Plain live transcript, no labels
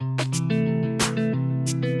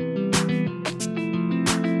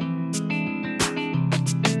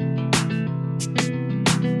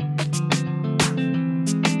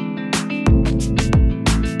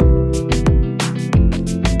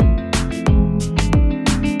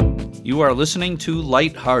You are listening to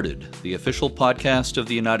Lighthearted, the official podcast of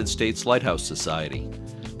the United States Lighthouse Society.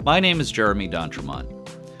 My name is Jeremy D'Entremont.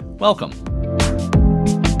 Welcome.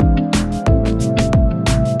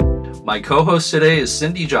 My co-host today is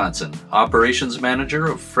Cindy Johnson, Operations Manager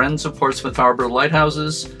of Friends of Portsmouth Harbor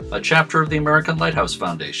Lighthouses, a chapter of the American Lighthouse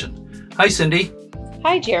Foundation. Hi, Cindy.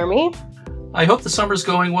 Hi, Jeremy. I hope the summer's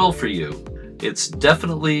going well for you. It's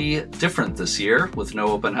definitely different this year with no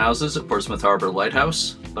open houses at Portsmouth Harbor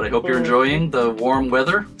Lighthouse, but I hope you're enjoying the warm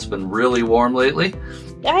weather. It's been really warm lately.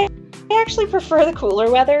 I actually prefer the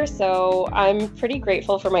cooler weather, so I'm pretty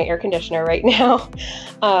grateful for my air conditioner right now.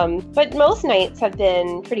 But most nights have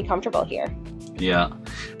been pretty comfortable here. Yeah.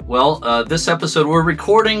 Well, this episode we're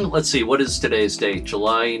recording, let's see, what is today's date?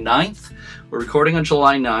 July 9th? We're recording on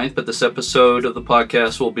July 9th, but this episode of the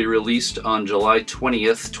podcast will be released on July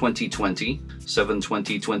 20th, 2020,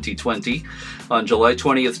 7/20/2020. On July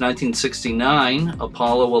 20th, 1969,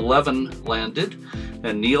 Apollo 11 landed,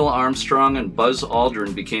 and Neil Armstrong and Buzz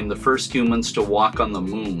Aldrin became the first humans to walk on the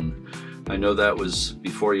moon. I know that was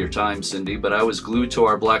before your time, Cindy, but I was glued to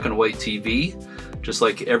our black and white TV, just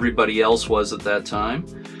like everybody else was at that time.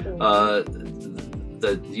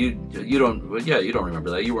 That you don't remember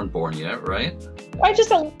that. You weren't born yet, right? Just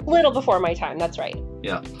a little before my time, that's right.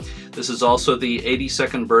 Yeah. This is also the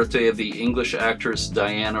 82nd birthday of the English actress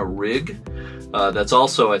Diana Rigg. That's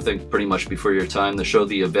also, I think, pretty much before your time. The show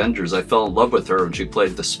The Avengers. I fell in love with her when she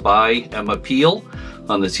played the spy Emma Peel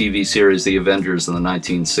on the TV series The Avengers in the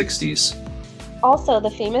 1960s. Also, the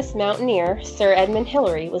famous mountaineer Sir Edmund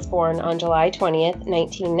Hillary was born on July 20th,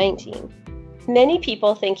 1919. Many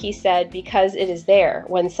people think he said because it is there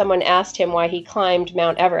when someone asked him why he climbed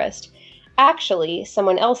Mount Everest. Actually,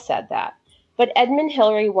 someone else said that. But Edmund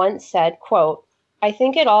Hillary once said, quote, "I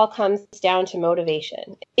think it all comes down to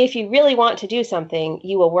motivation. If you really want to do something,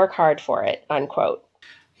 you will work hard for it," unquote.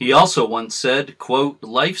 He also once said, quote,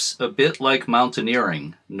 "Life's a bit like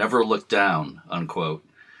mountaineering. Never look down," unquote.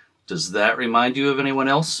 Does that remind you of anyone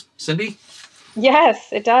else, Cindy? Yes,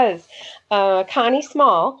 it does. Connie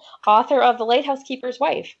Small, author of The Lighthouse Keeper's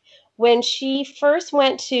Wife, when she first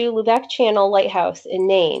went to Lubeck Channel Lighthouse in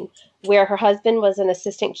Maine, where her husband was an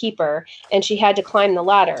assistant keeper and she had to climb the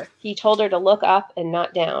ladder, he told her to look up and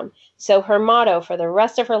not down. So her motto for the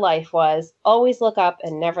rest of her life was, always look up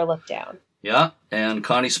and never look down. Yeah, and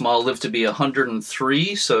Connie Small lived to be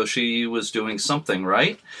 103, so she was doing something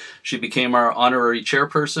right. She became our honorary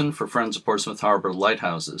chairperson for Friends of Portsmouth Harbor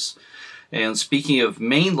Lighthouses. And speaking of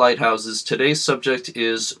Maine lighthouses, today's subject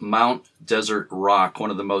is Mount Desert Rock, one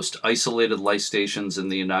of the most isolated light stations in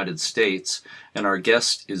the United States, and our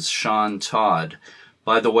guest is Sean Todd.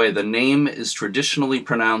 By the way, the name is traditionally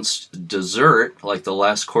pronounced dessert, like the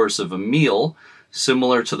last course of a meal,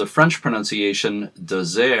 similar to the French pronunciation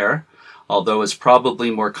désert, although it's probably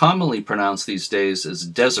more commonly pronounced these days as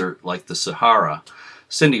desert, like the Sahara.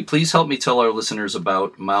 Cindy, please help me tell our listeners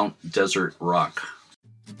about Mount Desert Rock.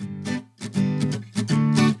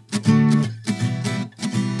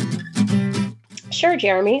 Sure,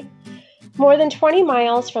 Jeremy. More than 20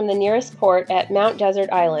 miles from the nearest port at Mount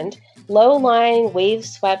Desert Island, low-lying,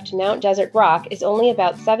 wave-swept Mount Desert Rock is only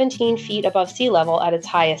about 17 feet above sea level at its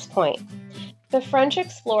highest point. The French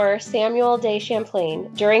explorer Samuel de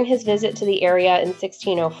Champlain, during his visit to the area in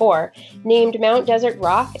 1604, named Mount Desert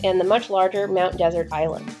Rock and the much larger Mount Desert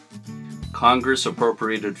Island. Congress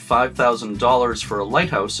appropriated $5,000 for a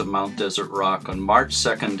lighthouse at Mount Desert Rock on March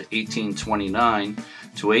 2nd, 1829,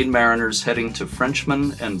 to aid mariners heading to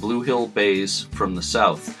Frenchman and Blue Hill Bays from the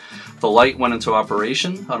south. The light went into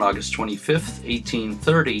operation on August 25th,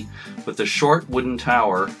 1830, with a short wooden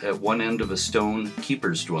tower at one end of a stone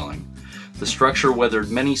keeper's dwelling. The structure weathered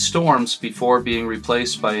many storms before being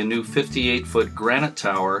replaced by a new 58-foot granite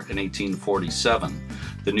tower in 1847.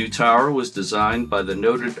 The new tower was designed by the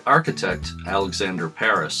noted architect Alexander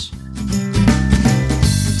Paris.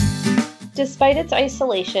 Despite its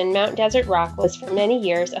isolation, Mount Desert Rock was for many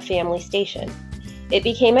years a family station. It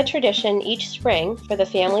became a tradition each spring for the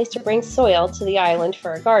families to bring soil to the island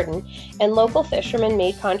for a garden, and local fishermen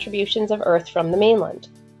made contributions of earth from the mainland.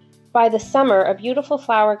 By the summer, a beautiful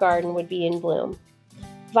flower garden would be in bloom.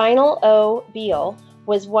 Vinyl O. Beale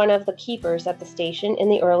was one of the keepers at the station in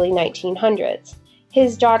the early 1900s.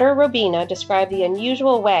 His daughter Robina described the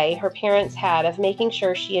unusual way her parents had of making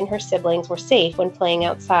sure she and her siblings were safe when playing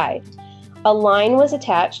outside. A line was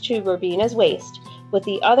attached to Robina's waist, with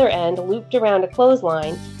the other end looped around a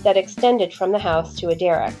clothesline that extended from the house to a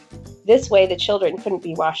derrick. This way the children couldn't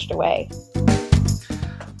be washed away.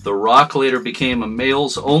 The Rock later became a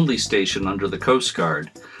males-only station under the Coast Guard.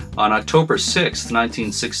 On October 6,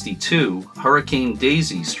 1962, Hurricane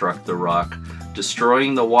Daisy struck the Rock,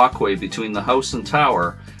 destroying the walkway between the house and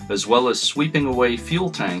tower, as well as sweeping away fuel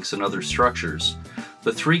tanks and other structures.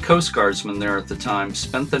 The 3 Coast Guardsmen there at the time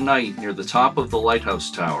spent the night near the top of the lighthouse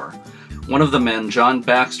tower. One of the men, John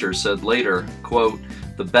Baxter, said later, quote,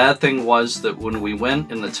 "The bad thing was that when we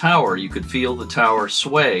went in the tower, you could feel the tower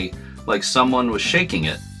sway like someone was shaking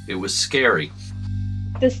it. It was scary."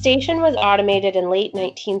 The station was automated in late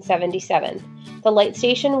 1977. The light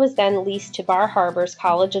station was then leased to Bar Harbor's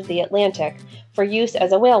College of the Atlantic for use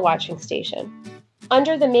as a whale watching station.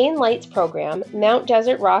 Under the Main Lights program, Mount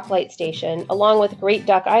Desert Rock Light Station, along with Great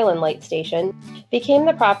Duck Island Light Station, became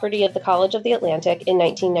the property of the College of the Atlantic in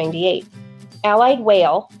 1998. Allied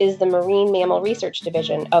Whale is the Marine Mammal Research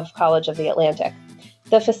Division of College of the Atlantic.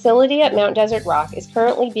 The facility at Mount Desert Rock is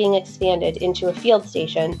currently being expanded into a field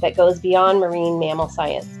station that goes beyond marine mammal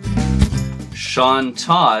science. Sean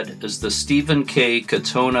Todd is the Stephen K.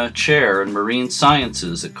 Katona Chair in Marine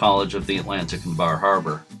Sciences at College of the Atlantic in Bar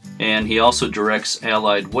Harbor. And he also directs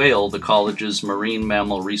Allied Whale, the college's marine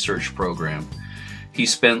mammal research program. He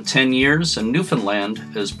spent 10 years in Newfoundland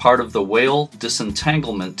as part of the Whale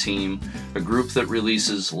Disentanglement Team, a group that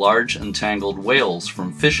releases large entangled whales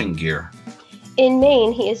from fishing gear. In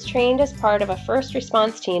Maine, he is trained as part of a first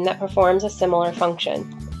response team that performs a similar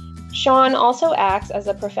function. Sean also acts as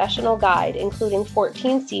a professional guide, including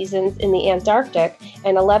 14 seasons in the Antarctic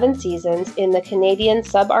and 11 seasons in the Canadian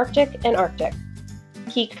subarctic and Arctic.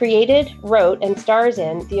 He created, wrote, and stars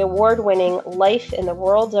in the award-winning Life in the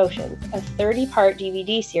World's Oceans, a 30-part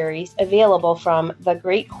DVD series available from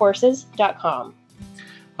thegreatcourses.com.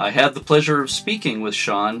 I had the pleasure of speaking with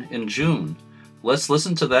Sean in June. Let's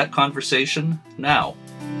listen to that conversation now.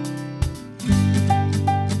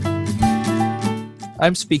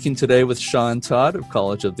 I'm speaking today with Sean Todd of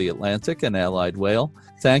College of the Atlantic and Allied Whale.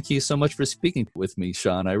 Thank you so much for speaking with me,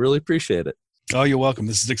 Sean. I really appreciate it. Oh, you're welcome.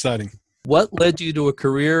 This is exciting. What led you to a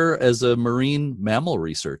career as a marine mammal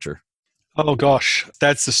researcher? Oh, gosh.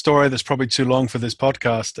 That's a story that's probably too long for this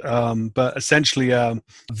podcast. But essentially,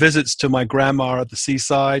 visits to my grandma at the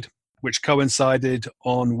seaside, which coincided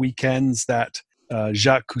on weekends that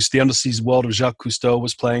Jacques Cousteau, the Underseas World of Jacques Cousteau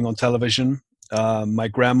was playing on television. My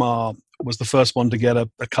grandma was the first one to get a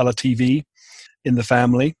color TV in the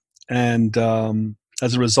family. And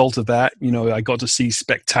as a result of that, I got to see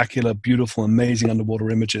spectacular, beautiful, amazing underwater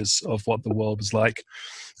images of what the world was like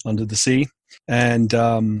under the sea. And,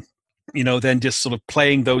 then just sort of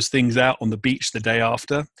playing those things out on the beach the day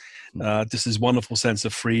after. Just this wonderful sense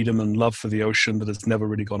of freedom and love for the ocean that has never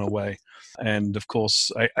really gone away. And of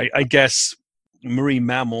course, I guess marine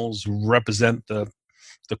mammals represent the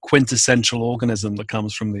quintessential organism that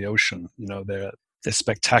comes from the ocean. They're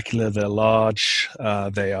spectacular, they're large,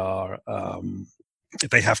 they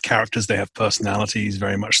have characters, they have personalities,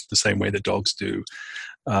 very much the same way that dogs do.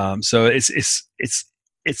 So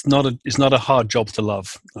it's not a hard job to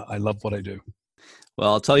love. I love what I do.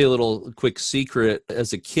 Well, I'll tell you a little quick secret.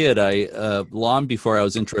 As a kid, long before I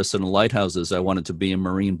was interested in lighthouses, I wanted to be a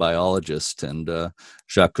marine biologist, and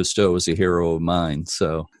Jacques Cousteau was a hero of mine.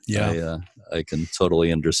 So yeah. I can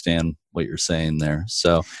totally understand what you're saying there.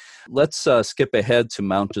 So let's skip ahead to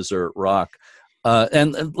Mount Desert Rock.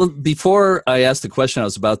 And before I ask the question I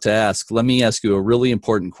was about to ask, let me ask you a really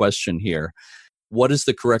important question here. What is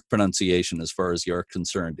the correct pronunciation as far as you're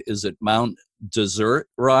concerned? Is it Mount Desert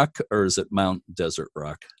Rock or is it Mount Desert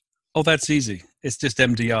Rock? Oh, that's easy. It's just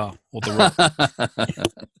MDR or the Rock.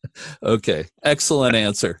 Okay, excellent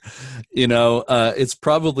answer. It's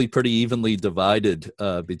probably pretty evenly divided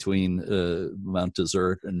between Mount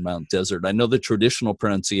Desert and Mount Desert. I know the traditional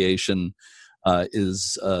pronunciation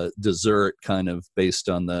is dessert, kind of based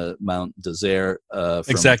on the Mount Désert from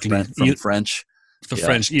French.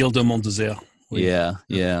 French, Ile de Mont Désert.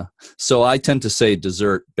 Yeah. So I tend to say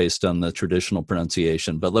dessert based on the traditional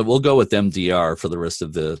pronunciation, but we'll go with MDR for the rest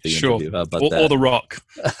of the interview. How about that? Or the Rock.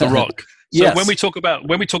 The Rock. So yes. when we talk about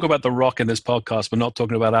the Rock in this podcast, we're not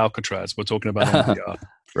talking about Alcatraz. We're talking about MDR.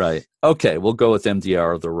 Right. Okay. We'll go with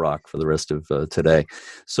MDR or the Rock for the rest of today.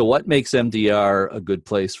 So what makes MDR a good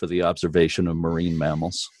place for the observation of marine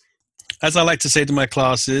mammals? As I like to say to my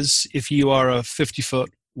classes, if you are a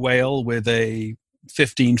 50-foot whale with a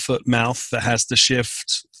 15-foot mouth that has to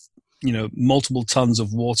shift, multiple tons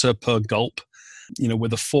of water per gulp,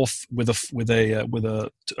 with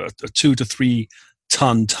a 2 to 3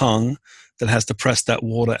 ton tongue that has to press that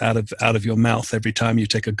water out of your mouth every time you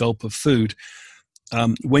take a gulp of food.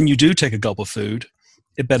 When you do take a gulp of food,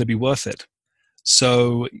 it better be worth it.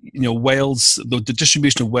 So, whales, the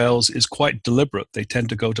distribution of whales is quite deliberate. They tend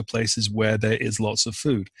to go to places where there is lots of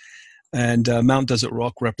food. And Mount Desert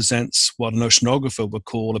Rock represents what an oceanographer would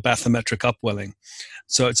call a bathymetric upwelling.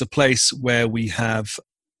 So it's a place where we have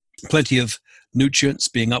plenty of nutrients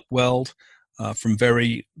being upwelled from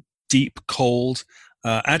very deep, cold,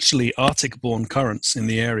 actually Arctic-borne currents in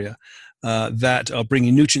the area that are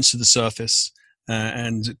bringing nutrients to the surface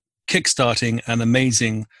and kickstarting an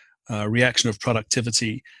amazing reaction of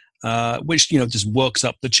productivity, which just works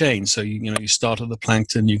up the chain. So you start at the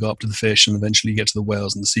plankton, you go up to the fish, and eventually you get to the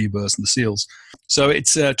whales and the seabirds and the seals. So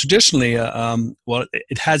it's traditionally,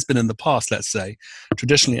 it has been in the past, let's say,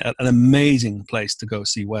 traditionally an amazing place to go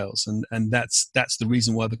see whales, and that's the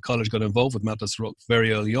reason why the college got involved with Mount Desert Rock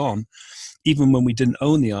very early on, even when we didn't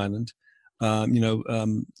own the island.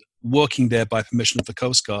 Working there by permission of the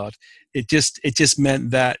Coast Guard, it just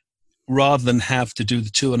meant that rather than have to do the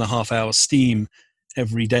 2.5 hour steam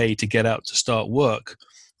every day to get out to start work,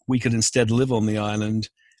 we could instead live on the island,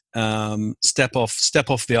 step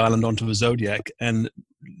off the island onto a Zodiac, and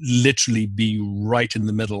literally be right in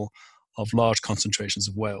the middle of large concentrations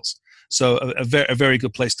of whales. So a very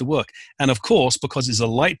good place to work. And of course, because there's a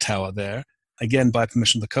light tower there, again by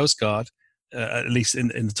permission of the Coast Guard, at least in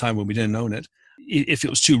the time when we didn't own it, if it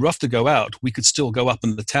was too rough to go out, we could still go up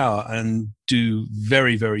in the tower and do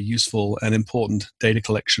very, very useful and important data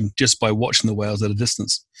collection just by watching the whales at a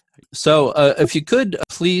distance. So if you could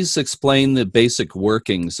please explain the basic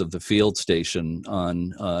workings of the field station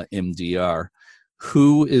on MDR.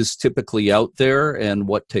 Who is typically out there and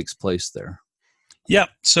what takes place there? Yeah,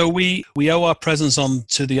 so we owe our presence on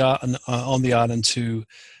the island to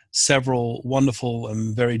several wonderful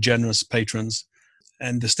and very generous patrons.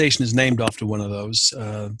 And the station is named after one of those,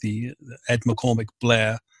 the Ed McCormick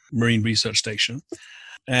Blair Marine Research Station.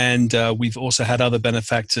 And we've also had other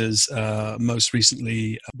benefactors. Most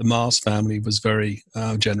recently, the Mars family was very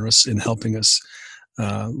generous in helping us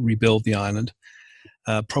rebuild the island.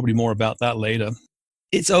 Probably more about that later.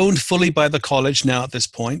 It's owned fully by the college now at this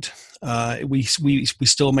point. We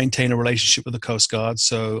still maintain a relationship with the Coast Guard.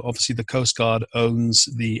 So obviously the Coast Guard owns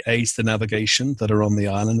the aids to navigation that are on the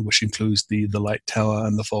island, which includes the light tower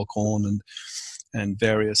and the foghorn and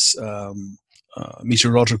various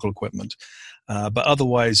meteorological equipment. But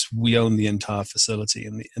otherwise, we own the entire facility.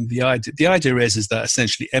 And the idea is that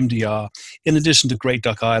essentially MDR, in addition to Great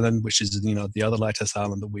Duck Island, which is the other lighthouse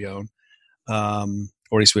island that we own,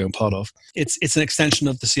 or at least we own part of, it's an extension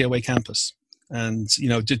of the COA campus. And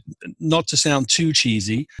not to sound too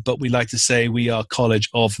cheesy, but we like to say we are College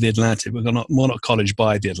of the Atlantic. We're not college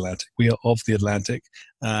by the Atlantic. We are of the Atlantic,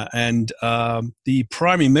 and the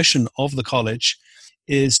primary mission of the college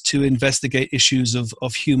is to investigate issues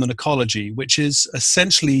of human ecology, which is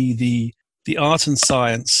essentially the art and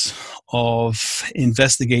science of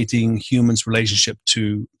investigating humans' relationship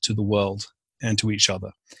to the world and to each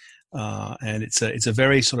other. And it's a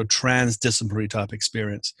very sort of transdisciplinary type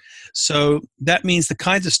experience. So that means the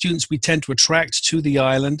kinds of students we tend to attract to the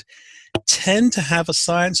island tend to have a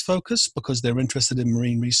science focus because they're interested in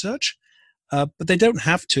marine research, but they don't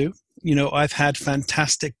have to. I've had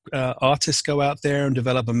fantastic artists go out there and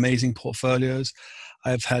develop amazing portfolios.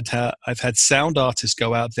 I've had sound artists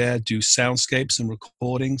go out there, do soundscapes and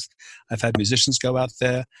recordings. I've had musicians go out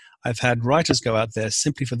there. I've had writers go out there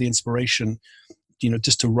simply for the inspiration,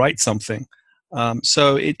 just to write something.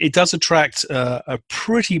 So it does attract a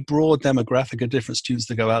pretty broad demographic of different students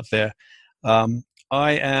that go out there. My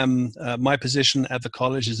position at the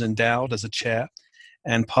college is endowed as a chair,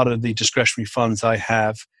 and part of the discretionary funds I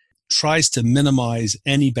have tries to minimize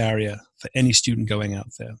any barrier for any student going out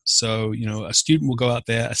there. So, a student will go out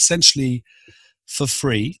there essentially for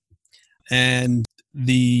free, and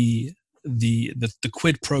the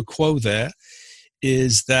quid pro quo there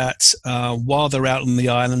is that while they're out on the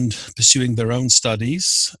island pursuing their own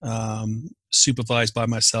studies, supervised by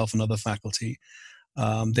myself and other faculty,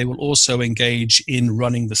 they will also engage in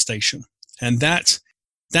running the station. And that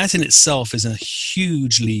in itself is a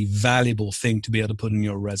hugely valuable thing to be able to put in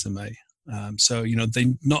your resume. So,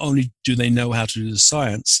 they not only do they know how to do the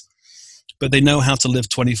science, but they know how to live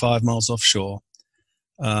 25 miles offshore.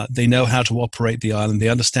 They know how to operate the island. They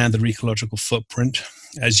understand the ecological footprint.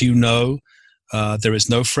 As you know, there is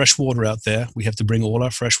no fresh water out there. We have to bring all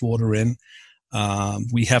our fresh water in.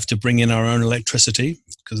 We have to bring in our own electricity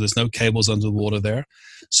because there's no cables under the water there.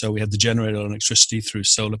 So we have to generate our electricity through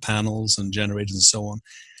solar panels and generators and so on.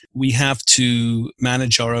 We have to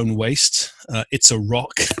manage our own waste. It's a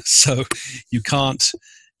rock, so you can't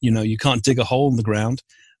dig a hole in the ground.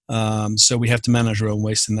 So we have to manage our own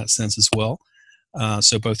waste in that sense as well.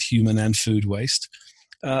 So both human and food waste.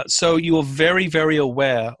 So you are very, very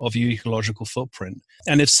aware of your ecological footprint.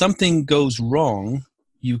 And if something goes wrong,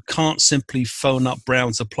 you can't simply phone up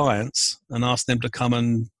Brown's Appliance and ask them to come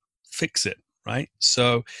and fix it, right?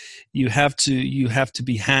 So you have to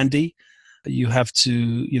be handy. You have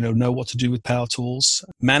to, know what to do with power tools.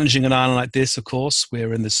 Managing an island like this, of course,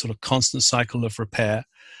 we're in this sort of constant cycle of repair.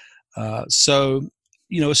 So,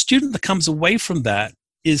 a student that comes away from that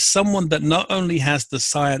is someone that not only has the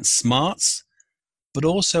science smarts, but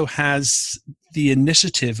also has the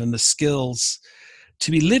initiative and the skills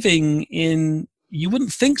to be living in, you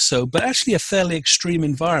wouldn't think so, but actually a fairly extreme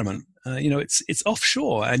environment. It's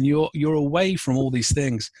offshore and you're away from all these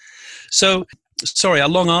things. So, sorry, a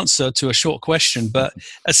long answer to a short question, but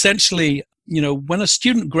essentially, when a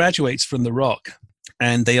student graduates from the Rock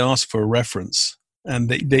and they ask for a reference, and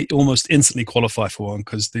they almost instantly qualify for one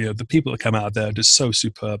because the people that come out of there are just so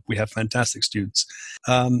superb. We have fantastic students.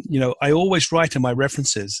 I always write in my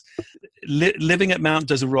references, living at Mount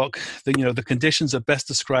Desert Rock, the conditions are best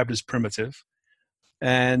described as primitive,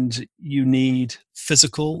 and you need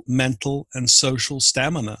physical, mental, and social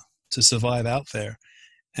stamina to survive out there.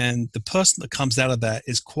 And the person that comes out of that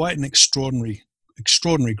is quite an extraordinary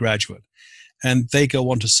graduate, and they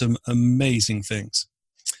go on to some amazing things.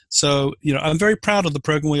 So, I'm very proud of the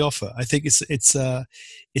program we offer. I think it's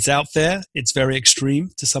out there. It's very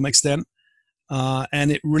extreme to some extent,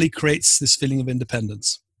 and it really creates this feeling of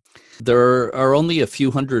independence. There are only a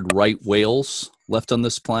few hundred right whales left on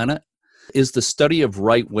this planet. Is the study of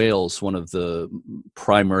right whales one of the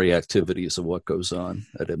primary activities of what goes on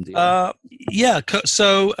at MDR? Yeah.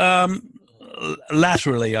 So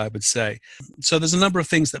laterally, I would say. So there's a number of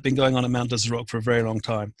things that have been going on at Mount Desert Rock for a very long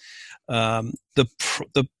time.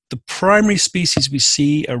 The primary species we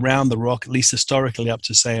see around the rock, at least historically up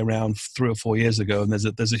to, say, around 3 or 4 years ago, and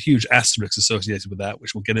there's a huge asterisk associated with that,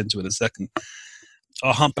 which we'll get into in a second,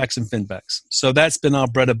 are humpbacks and finbacks. So that's been our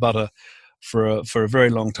bread and butter for a very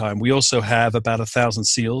long time. We also have about 1,000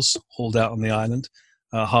 seals hauled out on the island,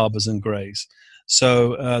 harbors and grays.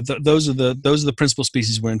 So those are the principal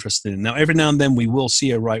species we're interested in. Now, every now and then we will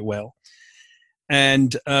see a right whale.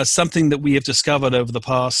 And something that we have discovered over the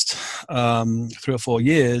past 3 or 4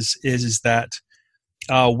 years is that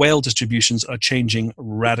our whale distributions are changing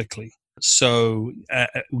radically. So,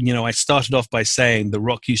 I started off by saying the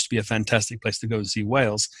Rock used to be a fantastic place to go and see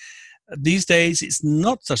whales. These days, it's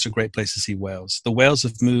not such a great place to see whales. The whales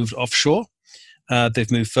have moved offshore.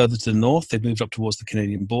 They've moved further to the north. They've moved up towards the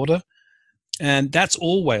Canadian border. And that's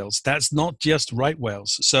all whales. That's not just right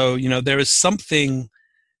whales. So, there is something,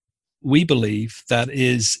 we believe, that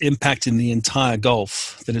is impacting the entire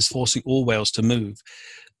Gulf that is forcing all whales to move.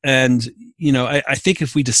 And, I think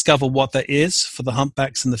if we discover what that is for the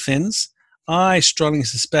humpbacks and the fins, I strongly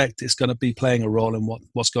suspect it's going to be playing a role in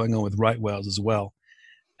what's going on with right whales as well.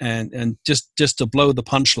 And just to blow the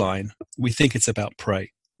punchline, we think it's about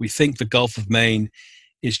prey. We think the Gulf of Maine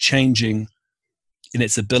is changing in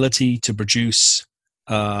its ability to produce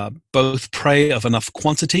both prey of enough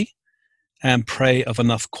quantity and prey of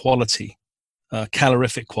enough quality,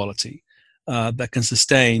 calorific quality, that can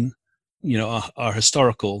sustain, our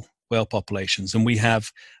historical whale populations. And we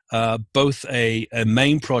have both a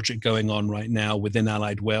main project going on right now within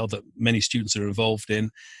Allied Whale that many students are involved in,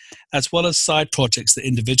 as well as side projects that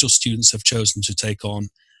individual students have chosen to take on.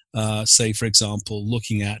 Say, for example,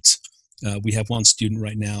 looking at, we have one student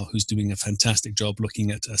right now who's doing a fantastic job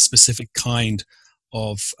looking at a specific kind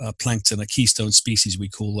of plankton, a keystone species we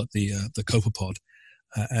call it, the copepod,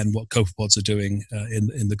 and what copepods are doing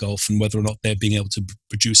in the Gulf, and whether or not they're being able to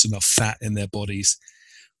produce enough fat in their bodies,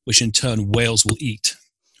 which in turn whales will eat,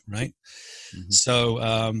 right? Mm-hmm.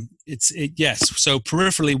 So yes. So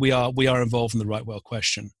peripherally, we are involved in the right whale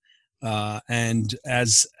question, and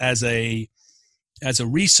as a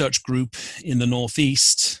research group in the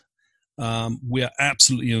Northeast, we are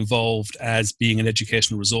absolutely involved as being an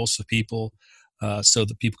educational resource for people, so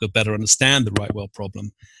that people could better understand the right whale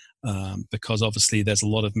problem, because obviously there's a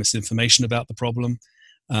lot of misinformation about the problem,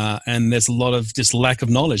 and there's a lot of just lack of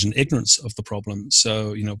knowledge and ignorance of the problem.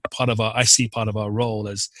 So, I see part of our role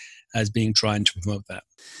as being trying to promote that.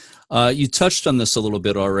 You touched on this a little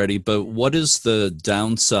bit already, but what is the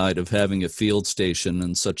downside of having a field station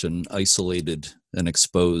in such an isolated and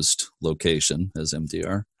exposed location as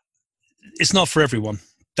MDR? It's not for everyone,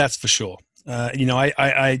 that's for sure.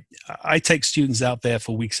 I take students out there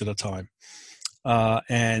for weeks at a time,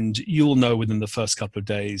 and you'll know within the first couple of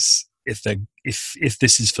days if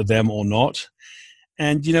this is for them or not.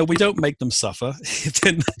 And we don't make them suffer. If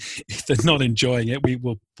they're not enjoying it,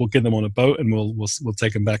 we'll get them on a boat and we'll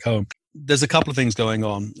take them back home. There's a couple of things going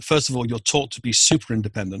on. First of all, you're taught to be super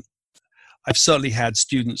independent. I've certainly had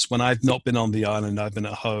students when I've not been on the island, I've been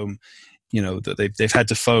at home. that they've had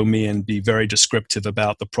to phone me and be very descriptive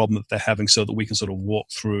about the problem that they're having so that we can sort of walk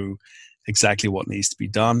through exactly what needs to be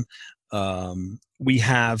done. We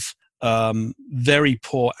have very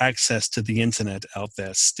poor access to the internet out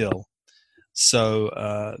there still.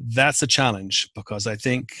 So that's a challenge, because I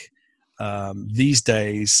think these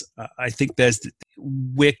days, I think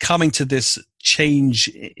we're coming to this change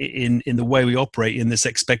in the way we operate, in this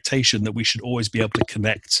expectation that we should always be able to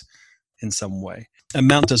connect in some way. And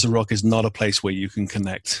Mount Desert Rock is not a place where you can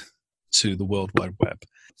connect to the World Wide Web.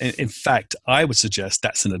 In fact, I would suggest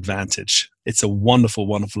that's an advantage. It's a wonderful,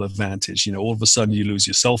 wonderful advantage. All of a sudden you lose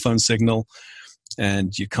your cell phone signal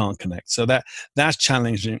and you can't connect. So that's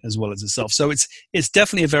challenging as well as itself. So it's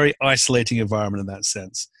definitely a very isolating environment in that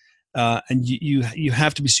sense. And you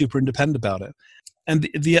have to be super independent about it. And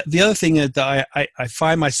the other thing that I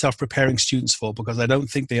find myself preparing students for, because I don't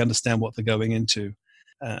think they understand what they're going into,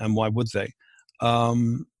 and why would they,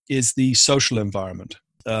 is the social environment.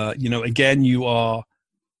 Again,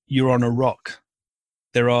 you're on a rock.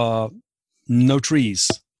 There are no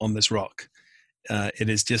trees on this rock. It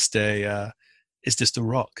is just it's just a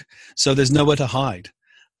rock. So there's nowhere to hide.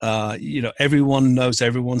 Everyone knows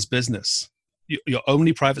everyone's business. Your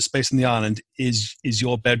only private space on the island is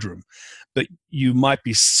your bedroom, but you might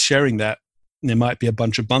be sharing that. There might be a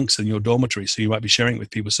bunch of bunks in your dormitory, so you might be sharing it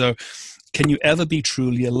with people. So can you ever be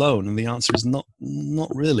truly alone? And the answer is not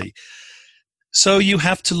really. So you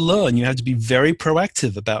have to learn. You have to be very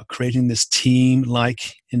proactive about creating this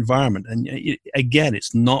team-like environment. And again,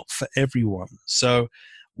 it's not for everyone. So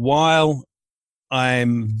while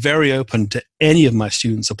I'm very open to any of my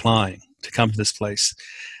students applying to come to this place,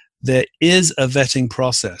 there is a vetting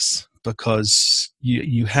process, because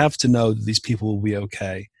you have to know that these people will be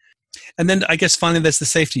okay. And then I guess finally there's the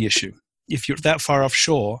safety issue. If you're that far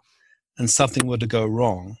offshore and something were to go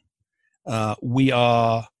wrong, we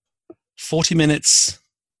are 40 minutes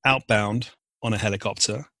outbound on a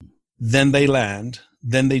helicopter, then they land,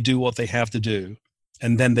 then they do what they have to do,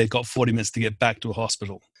 and then they've got 40 minutes to get back to a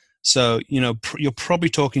hospital. So, you're probably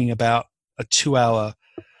talking about a 2-hour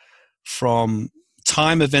from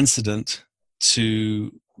time of incident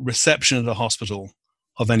to reception at a hospital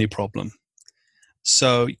of any problem.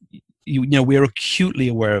 So, we're acutely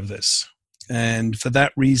aware of this. And for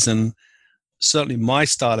that reason, certainly my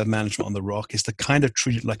style of management on the rock is to kind of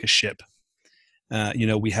treat it like a ship.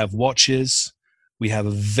 We have watches. We have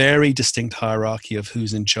a very distinct hierarchy of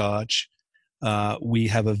who's in charge. We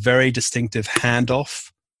have a very distinctive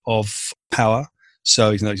handoff of power.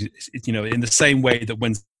 So, in the same way that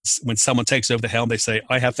when someone takes over the helm, they say,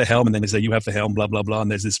 I have the helm, and then they say, you have the helm, blah, blah, blah.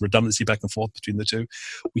 And there's this redundancy back and forth between the two.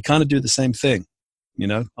 We kind of do the same thing.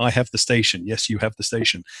 I have the station. Yes, you have the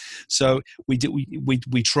station. So we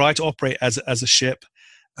try to operate as a ship.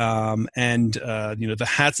 The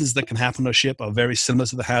hazards that can happen on a ship are very similar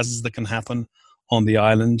to the hazards that can happen on the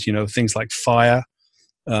island. Things like fire,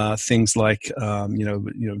 things like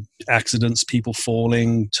accidents, people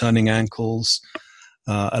falling, turning ankles,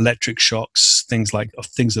 electric shocks, things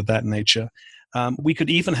of that nature. We could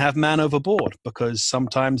even have man overboard, because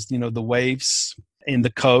sometimes the waves in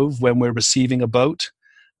the cove when we're receiving a boat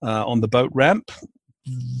on the boat ramp,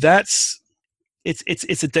 it's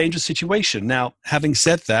a dangerous situation. Now, having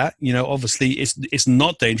said that, obviously it's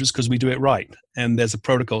not dangerous because we do it right, and there's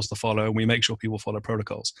protocols to follow, and we make sure people follow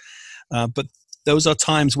protocols. But those are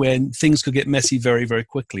times when things could get messy very, very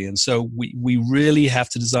quickly, and so we really have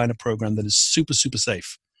to design a program that is super, super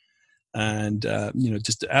safe, and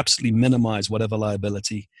just to absolutely minimize whatever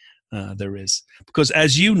liability there is. Because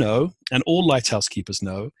as you know, and all lighthouse keepers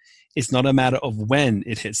know, it's not a matter of when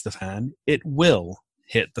it hits the fan; it will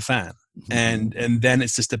hit the fan. And then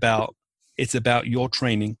it's just about your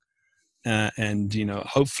training, and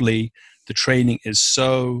hopefully the training is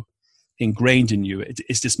so ingrained in you,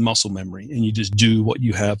 it's just muscle memory, and you just do what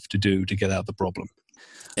you have to do to get out of the problem.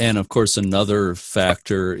 And of course, another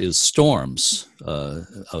factor is storms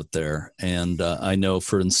out there. And I know,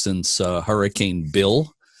 for instance, Hurricane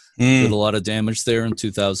Bill did a lot of damage there in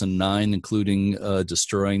 2009, including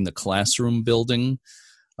destroying the classroom building.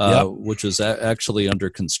 Which was actually under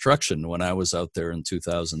construction when I was out there in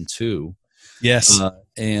 2002. Yes.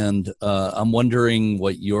 And I'm wondering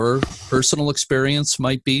what your personal experience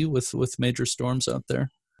might be with major storms out there.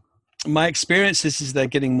 My experience is they're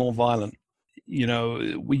getting more violent.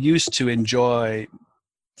 We used to enjoy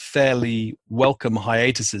fairly welcome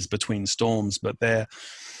hiatuses between storms, but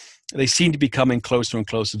they seem to be coming closer and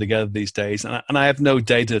closer together these days. And I have no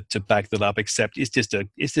data to back that up, except it's just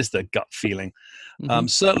a gut feeling.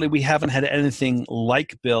 Certainly we haven't had anything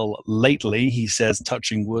like Bill lately. He says,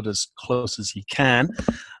 touching wood, as close as he can.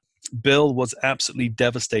 Bill was absolutely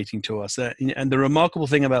devastating to us. And the remarkable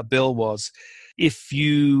thing about Bill was, if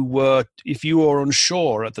you were on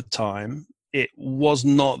shore at the time, it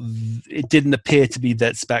didn't appear to be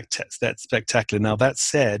that spectacular. Now, that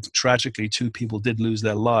said, tragically, 2 people did lose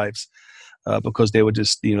their lives because they were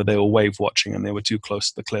just, they were wave watching and they were too close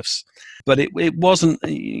to the cliffs. But it wasn't,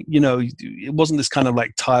 it wasn't this kind of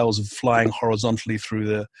like tiles flying horizontally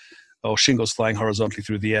or shingles flying horizontally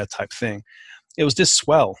through the air type thing. It was just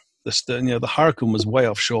swell. The hurricane was way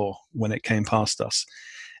offshore when it came past us.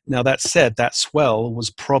 Now, that said, that swell was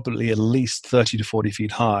probably at least 30 to 40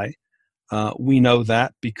 feet high. We know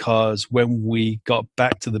that because when we got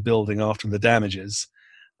back to the building after the damages,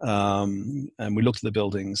 and we looked at the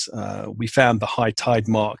buildings, we found the high tide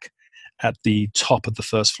mark at the top of the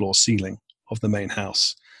first floor ceiling of the main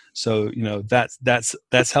house. So,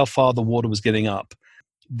 that's how far the water was getting up.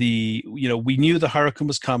 We knew the hurricane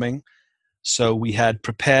was coming, so we had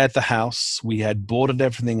prepared the house. We had boarded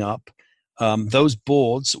everything up. Those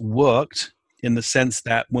boards worked in the sense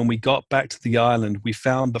that when we got back to the island, we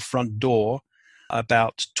found the front door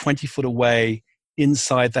about 20 foot away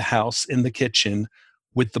inside the house in the kitchen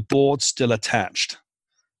with the board still attached.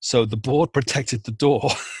 So the board protected the door,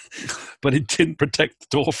 but it didn't protect the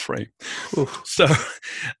door frame. Oof. So,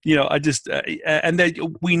 and then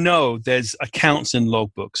we know there's accounts in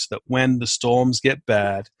logbooks that when the storms get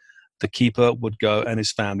bad, the keeper would go and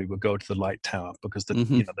his family would go to the light tower because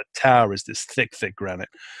the tower is this thick granite.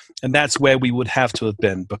 And that's where we would have to have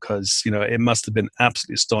been because, it must have been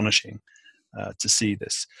absolutely astonishing to see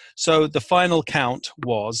this. So the final count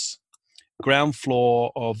was ground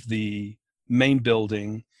floor of the main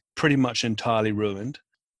building, pretty much entirely ruined,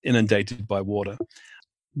 inundated by water.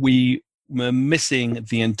 We were missing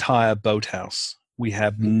the entire boathouse. We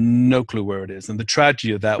have no clue where it is. And the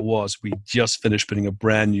tragedy of that was we just finished putting a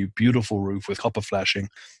brand new, beautiful roof with copper flashing,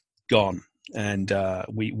 gone. And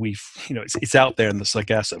it's out there in the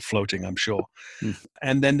Sargasso floating, I'm sure.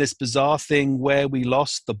 And then this bizarre thing where we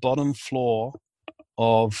lost the bottom floor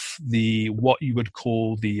of what you would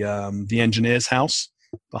call the engineer's house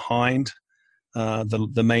behind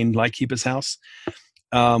the main lightkeeper's house.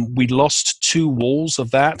 We lost 2 walls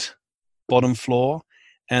of that bottom floor,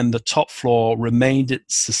 and the top floor remained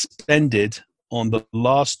suspended on the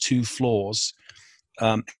last 2 floors,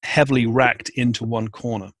 heavily racked into one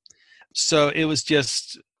corner. So it was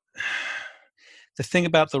just, the thing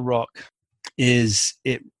about the rock is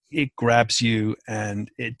it grabs you and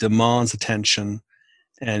it demands attention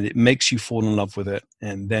and it makes you fall in love with it.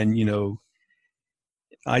 And then,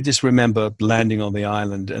 I just remember landing on the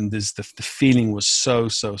island and the feeling was so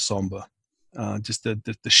somber. Just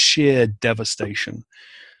the sheer devastation.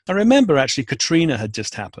 I remember actually Katrina had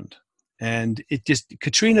just happened, and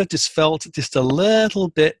Katrina just felt just a little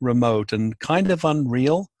bit remote and kind of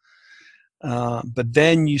unreal. But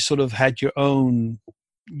then you sort of had your own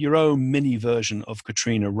mini version of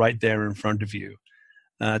Katrina right there in front of you.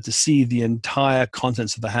 To see the entire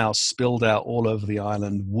contents of the house spilled out all over the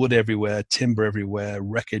island, wood everywhere, timber everywhere,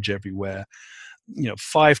 wreckage everywhere.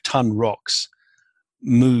 5-ton rocks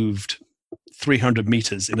moved 300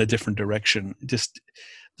 meters in a different direction. Just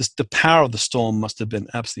the power of the storm must have been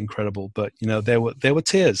absolutely incredible. But there were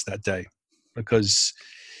tears that day because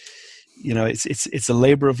it's a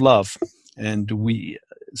labor of love, and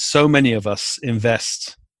so many of us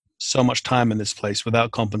invest so much time in this place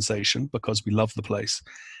without compensation because we love the place,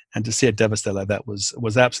 and to see it devastated like that was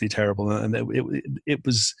absolutely terrible. And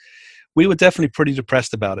we were definitely pretty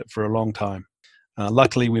depressed about it for a long time.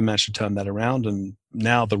 Luckily, we managed to turn that around, and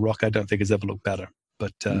now the rock I don't think has ever looked better.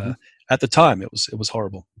 But at the time, it was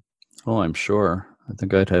horrible. Oh, I'm sure. I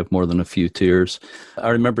think I'd have more than a few tears. I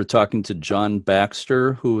remember talking to John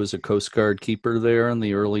Baxter, who was a Coast Guard keeper there in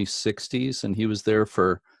the early 60s, and he was there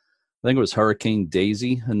for, I think it was Hurricane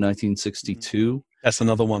Daisy in 1962. That's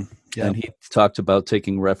another one. Yeah. And he talked about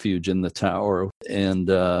taking refuge in the tower, and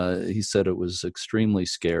he said it was extremely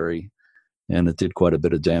scary. And it did quite a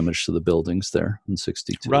bit of damage to the buildings there in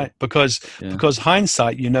 62. Right, because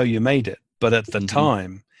hindsight, you made it. But at the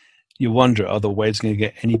time, you wonder, are the waves going to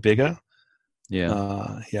get any bigger?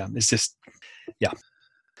 Yeah. It's just, yeah.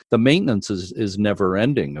 The maintenance is never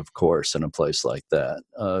ending, of course, in a place like that.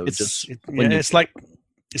 It's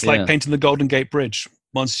like painting the Golden Gate Bridge.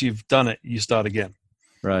 Once you've done it, you start again.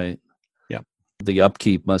 Right. Yeah. The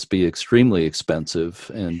upkeep must be extremely expensive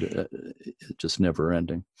and just never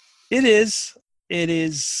ending. It is.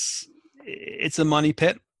 It's a money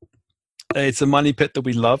pit. It's a money pit that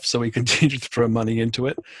we love, so we continue to throw money into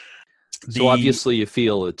it. So obviously you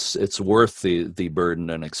feel it's worth the burden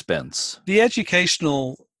and expense. The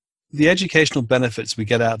educational the educational benefits we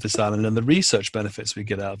get out of this island and the research benefits we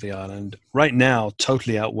get out of the island right now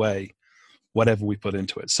totally outweigh whatever we put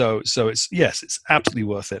into it. So it's, yes, it's absolutely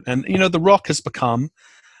worth it. And, the Rock has become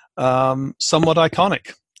somewhat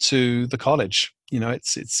iconic to the college.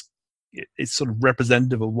 It's sort of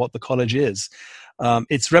representative of what the college is.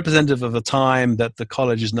 It's representative of a time that the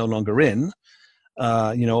college is no longer in.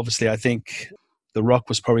 Obviously, I think the Rock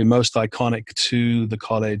was probably most iconic to the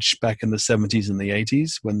college back in the 70s and the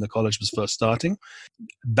 80s when the college was first starting.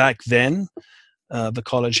 Back then, the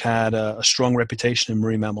college had a strong reputation in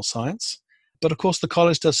marine mammal science. But of course, the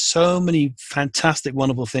college does so many fantastic,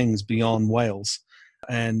 wonderful things beyond whales.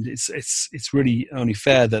 And it's really only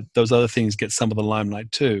fair that those other things get some of the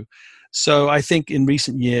limelight too. So I think in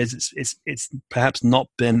recent years, it's perhaps not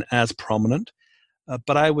been as prominent.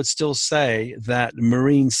 But I would still say that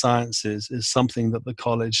marine sciences is something that the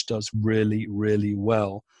college does really, really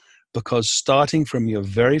well, because starting from your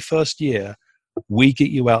very first year, we get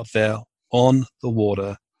you out there on the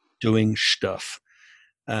water doing stuff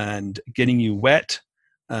and getting you wet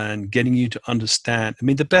and getting you to understand. I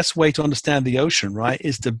mean, the best way to understand the ocean, right,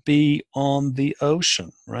 is to be on the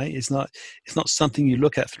ocean, right? It's not something you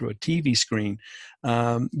look at through a TV screen.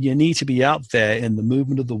 You need to be out there in the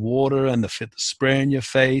movement of the water and the spray in your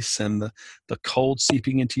face and the cold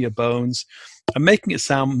seeping into your bones. I'm making it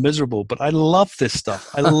sound miserable, but I love this stuff.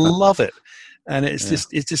 I love it. And it's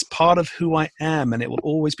just part of who I am, and it will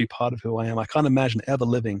always be part of who I am. I can't imagine ever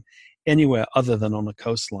living anywhere other than on a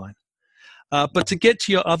coastline. But to get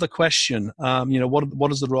to your other question, what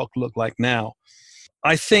does the Rock look like now?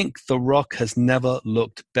 I think the Rock has never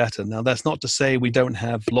looked better. Now, that's not to say we don't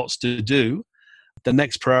have lots to do. The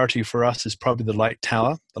next priority for us is probably the light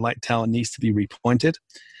tower. The light tower needs to be repointed,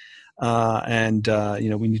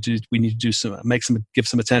 we need to give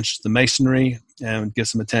some attention to the masonry and give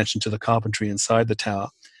some attention to the carpentry inside the tower.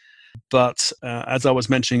 But as I was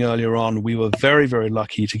mentioning earlier on, we were very, very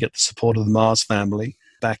lucky to get the support of the Mars family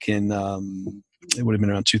back in, it would have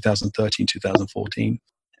been around 2013, 2014.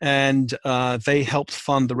 And they helped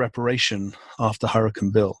fund the reparation after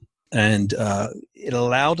Hurricane Bill. And it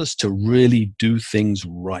allowed us to really do things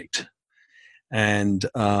right. And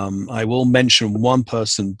I will mention one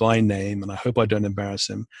person by name, and I hope I don't embarrass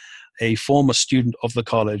him, a former student of the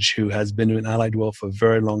college who has been in Allied World for a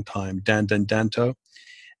very long time, Dan Dendanto,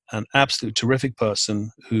 an absolute terrific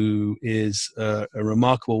person who is a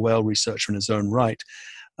remarkable whale researcher in his own right,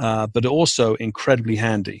 but also incredibly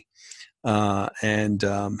handy. And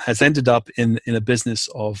has ended up in a business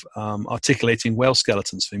of articulating whale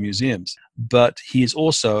skeletons for museums. But he is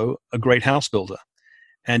also a great house builder.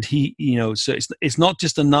 And so it's not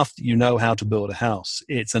just enough that you know how to build a house.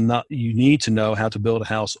 It's enough, you need to know how to build a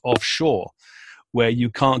house offshore, where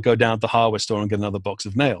you can't go down to the hardware store and get another box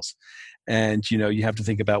of nails. And, you have to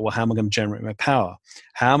think about, well, how am I going to generate my power?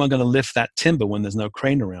 How am I going to lift that timber when there's no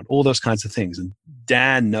crane around? All those kinds of things. And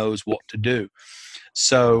Dan knows what to do.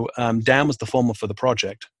 So Dan was the foreman for the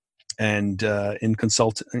project, and in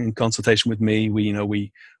consultation with me,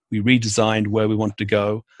 we redesigned where we wanted to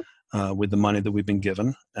go with the money that we've been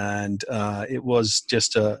given, and it was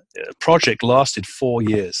just a project lasted 4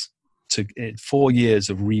 years, 4 years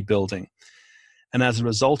of rebuilding, and as a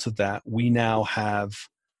result of that, we now have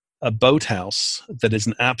a boathouse that is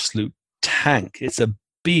an absolute tank. It's a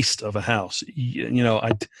beast of a house.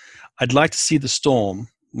 I'd like to see the storm.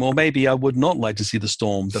 Well, maybe I would not like to see the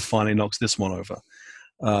storm that finally knocks this one over.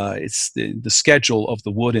 It's the schedule of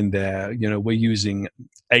the wood in there. We're using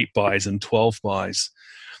 8x and 12x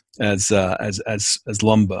as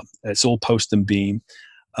lumber. It's all post and beam.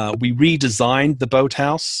 We redesigned the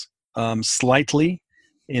boathouse slightly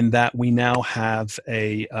in that we now have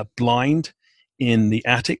a blind in the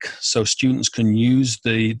attic, so students can use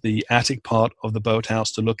the attic part of the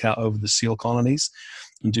boathouse to look out over the seal colonies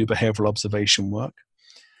and do behavioral observation work.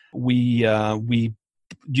 We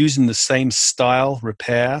using the same style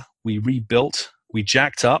repair, we rebuilt, we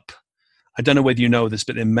jacked up. I don't know whether you know this,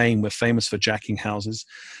 but in Maine, we're famous for jacking houses.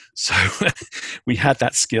 So we had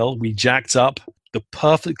that skill. We jacked up the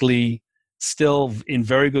perfectly, still in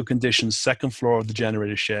very good condition, second floor of the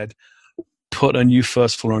generator shed, put a new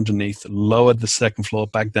first floor underneath, lowered the second floor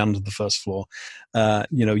back down to the first floor,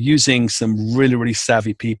 using some really, really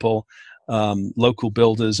savvy people, local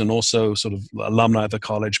builders, and also sort of alumni of the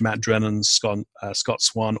college, Matt Drennan, Scott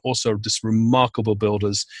Swan, also just remarkable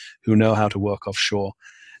builders who know how to work offshore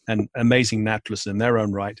and amazing naturalists in their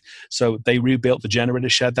own right. So they rebuilt the generator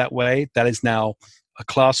shed that way. That is now a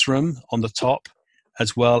classroom on the top,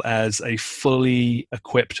 as well as a fully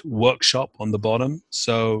equipped workshop on the bottom.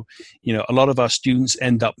 So, a lot of our students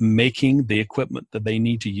end up making the equipment that they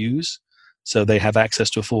need to use. So they have access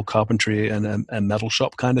to a full carpentry and a metal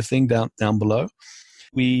shop kind of thing down below.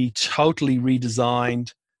 We totally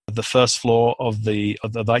redesigned the first floor of the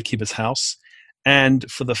lightkeeper's house. And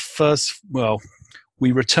for the first,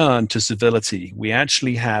 we returned to civility. We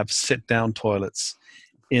actually have sit-down toilets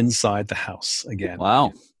inside the house again.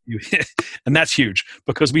 Wow. And that's huge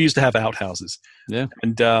because we used to have outhouses. Yeah.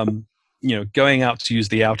 And, going out to use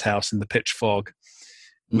the outhouse in the pitch fog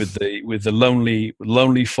with the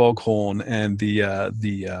lonely foghorn and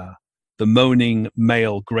the moaning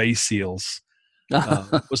male gray seals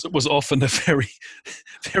was often a very,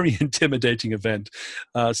 very intimidating event.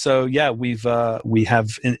 We have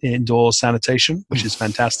indoor sanitation, which is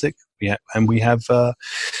fantastic.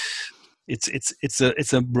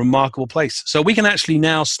 It's a remarkable place. So we can actually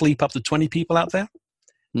now sleep up to 20 people out there,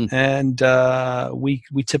 and we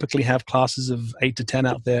typically have classes of 8 to 10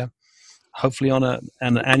 out there, hopefully on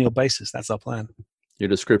an annual basis. That's our plan. Your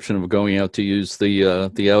description of going out to use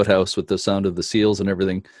the outhouse with the sound of the seals and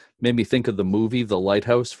everything made me think of the movie The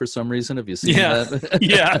Lighthouse for some reason. Have you seen that?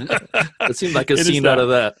 Yeah. It seemed like a scene out of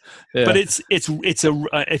that. Yeah. But it's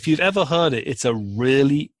if you've ever heard it, it's a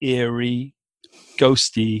really eerie,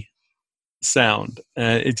 ghosty sound.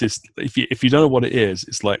 It just if you don't know what it is,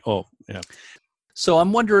 it's like, oh yeah. So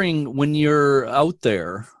I'm wondering, when you're out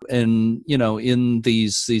there and in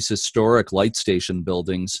these historic light station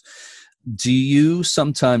buildings, do you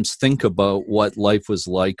sometimes think about what life was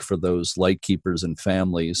like for those light keepers and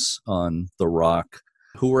families on the Rock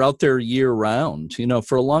who were out there year round?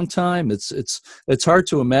 For a long time, it's hard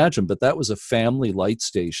to imagine, but that was a family light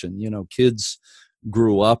station. Kids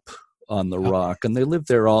grew up on the Rock and they lived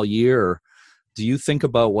there all year. Do you think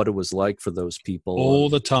about what it was like for those people? All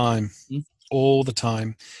the time. All the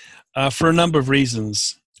time. For a number of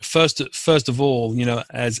reasons. First of all,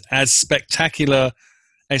 as spectacularly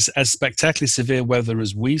severe weather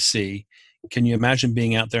as we see, can you imagine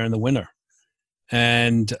being out there in the winter?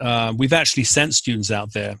 And we've actually sent students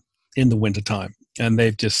out there in the wintertime, and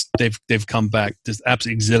they've come back just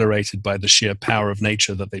absolutely exhilarated by the sheer power of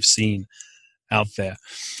nature that they've seen out there.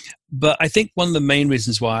 But I think one of the main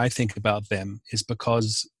reasons why I think about them is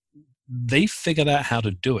because they figured out how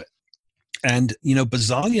to do it. And,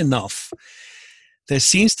 bizarrely enough, there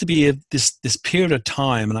seems to be this period of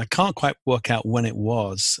time, and I can't quite work out when it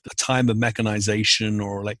was, a time of mechanization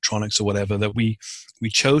or electronics or whatever, that we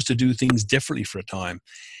chose to do things differently for a time.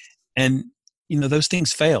 And, those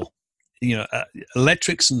things fail.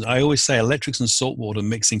 Electrics, and I always say electrics and salt water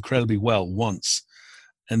mix incredibly well once,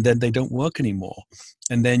 and then they don't work anymore.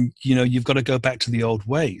 And then, you've got to go back to the old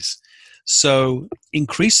ways. So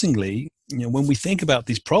increasingly, when we think about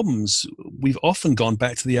these problems, we've often gone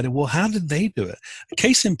back to the idea, well, how did they do it?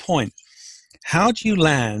 Case in point, how do you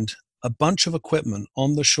land a bunch of equipment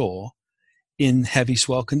on the shore in heavy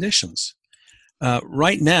swell conditions?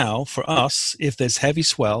 Right now, for us, if there's heavy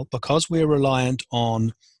swell, because we're reliant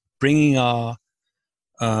on bringing our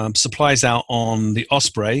supplies out on the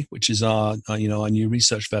Osprey, which is our new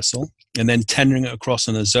research vessel, and then tendering it across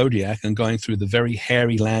on a Zodiac and going through the very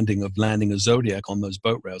hairy landing a Zodiac on those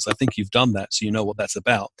boat rails. I think you've done that, so you know what that's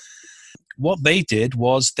about. What they did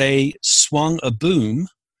was they swung a boom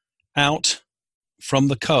out from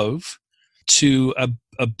the cove to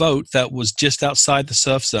a boat that was just outside the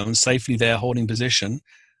surf zone, safely there holding position.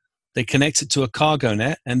 They connect it to a cargo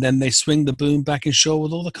net, and then they swing the boom back inshore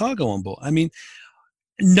with all the cargo on board. I mean,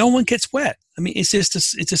 no one gets wet. I mean, it's just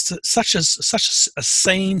such a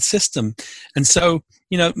sane system. And so,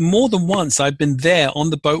 more than once I've been there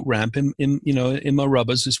on the boat ramp in my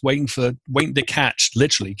rubbers, just waiting to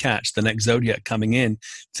literally catch the next Zodiac coming in,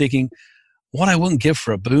 thinking, what I wouldn't give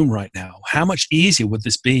for a boom right now. How much easier would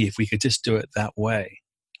this be if we could just do it that way,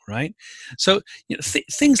 right? So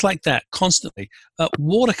things like that constantly.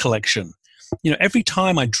 Water collection. Every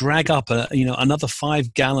time I drag up another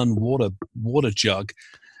 5-gallon water jug,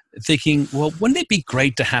 thinking, well, wouldn't it be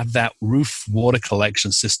great to have that roof water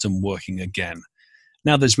collection system working again?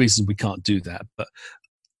 Now, there's reasons we can't do that, but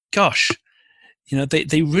gosh,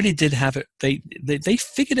 they really did have it. They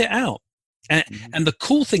figured it out. And the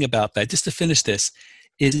cool thing about that, just to finish this,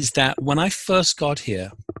 is that when I first got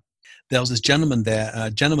here, there was this gentleman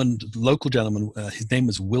there, local gentleman. His name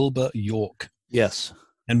was Wilbur York. Yes.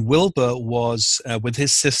 And Wilbur was with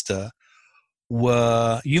his sister.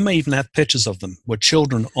 You may even have pictures of them. Were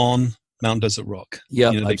children on Mount Desert Rock.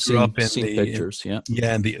 Yeah, I've seen pictures. In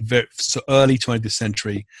the early 20th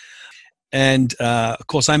century. And of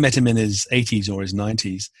course, I met him in his 80s or his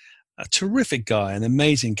 90s. A terrific guy, an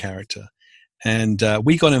amazing character. And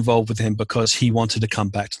we got involved with him because he wanted to come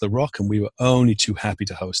back to the Rock, and we were only too happy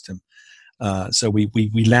to host him. So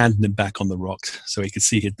we landed him back on the rock so he could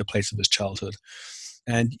see the place of his childhood.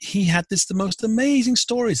 And he had the most amazing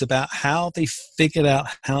stories about how they figured out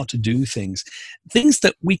how to do things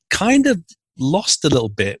that we kind of lost a little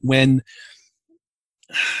bit when,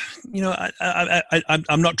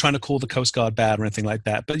 I'm not trying to call the Coast Guard bad or anything like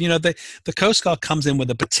that, but the Coast Guard comes in with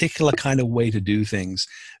a particular kind of way to do things,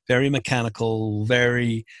 very mechanical,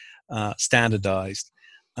 very standardized.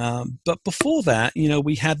 But before that,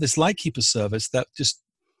 we had this Lightkeeper service that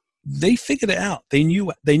they figured it out. They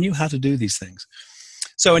knew how to do these things.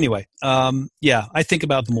 So anyway, I think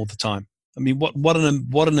about them all the time. I mean, what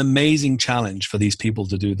an amazing challenge for these people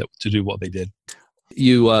to do what they did.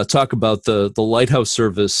 You talk about the lighthouse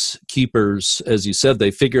service keepers. As you said,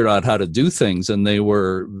 they figured out how to do things, and they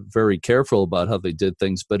were very careful about how they did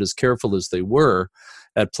things. But as careful as they were,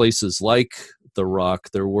 at places like the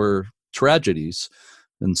Rock, there were tragedies.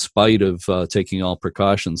 In spite of taking all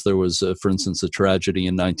precautions, there was, for instance, a tragedy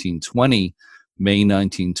in May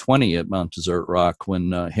 1920 at Mount Desert Rock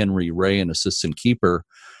when Henry Ray, an assistant keeper,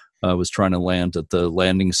 was trying to land at the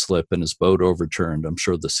landing slip and his boat overturned. I'm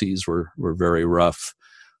sure the seas were very rough,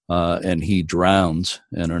 and he drowned,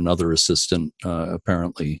 and another assistant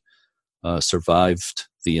apparently survived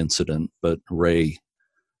the incident, but Ray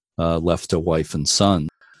left a wife and son.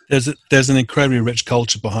 There's an incredibly rich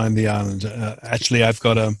culture behind the island. Actually, I've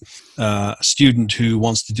got a student who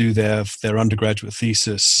wants to do their undergraduate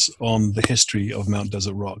thesis on the history of Mount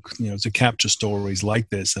Desert Rock, to capture stories like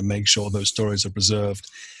this and make sure those stories are preserved.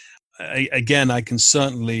 Again, I can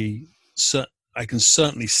certainly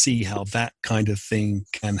see how that kind of thing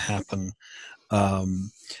can happen.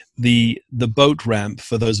 The boat ramp,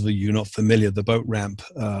 for those of you who are not familiar, the boat ramp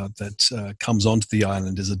that comes onto the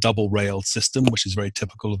island is a double rail system, which is very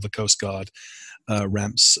typical of the Coast Guard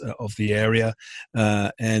ramps of the area.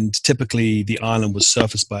 And typically the island was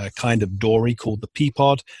surfaced by a kind of dory called the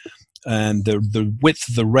Peapod. And the width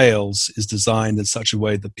of the rails is designed in such a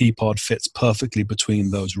way the Peapod fits perfectly between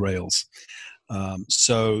those rails.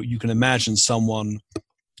 So you can imagine someone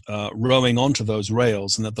rowing onto those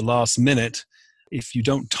rails, and at the last minute, if you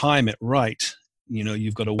don't time it right,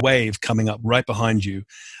 you've got a wave coming up right behind you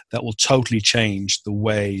that will totally change the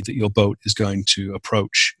way that your boat is going to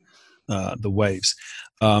approach the waves.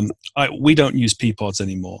 We don't use Peapods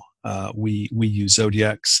anymore. We use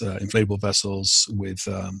Zodiacs, inflatable vessels with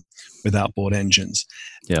outboard engines.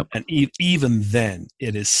 Yep. And even then,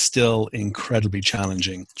 it is still incredibly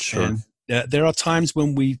challenging. Sure. And there are times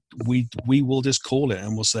when we will just call it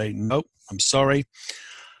and we'll say, nope, I'm sorry.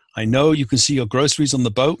 I know you can see your groceries on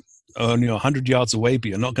the boat only 100 yards away, but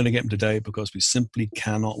you're not going to get them today because we simply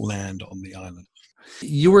cannot land on the island.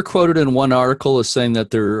 You were quoted in one article as saying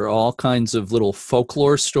that there are all kinds of little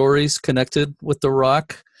folklore stories connected with the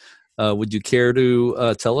Rock. Would you care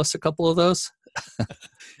to tell us a couple of those?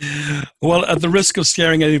 Well, at the risk of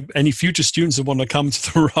scaring any future students who want to come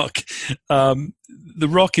to the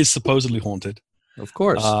Rock is supposedly haunted. Of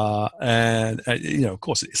course. And of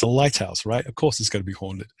course, it's a lighthouse, right? Of course it's going to be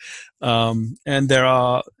haunted. And there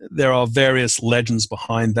are various legends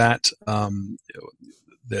behind that.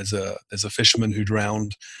 There's a fisherman who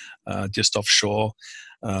drowned just offshore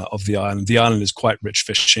of the island. The island is quite rich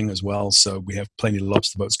fishing as well, so we have plenty of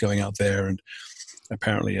lobster boats going out there. And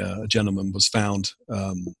apparently a gentleman was found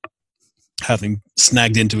having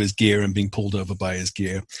snagged into his gear and being pulled over by his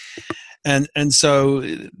gear. And so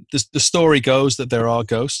the story goes that there are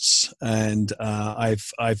ghosts, and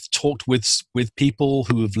I've talked with people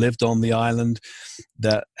who have lived on the island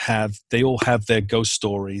that they all have their ghost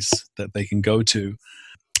stories that they can go to.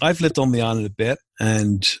 I've lived on the island a bit,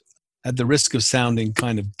 and at the risk of sounding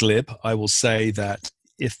kind of glib, I will say that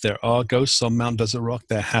if there are ghosts on Mount Desert Rock,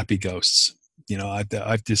 they're happy ghosts.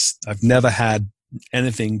 I've never had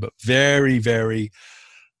anything but very, very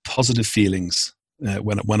positive feelings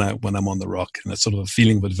when I'm on the Rock, and it's sort of a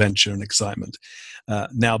feeling of adventure and excitement.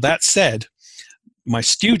 Now that said, my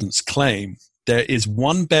students claim there is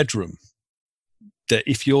one bedroom that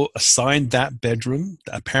if you're assigned that bedroom,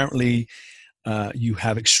 apparently you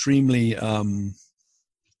have extremely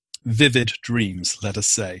vivid dreams, let us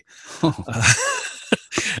say.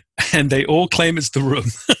 And they all claim it's the room.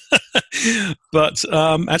 But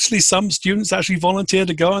actually some students actually volunteer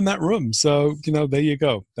to go in that room. So, there you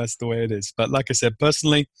go. That's the way it is. But like I said,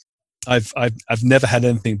 personally, I've never had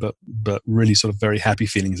anything but really sort of very happy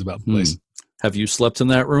feelings about the place. Have you slept in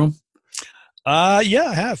that room? Yeah,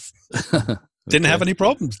 I have. Didn't Okay. have any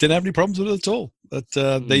problems. Didn't have any problems with it at all. But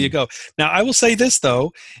there you go. Now, I will say this,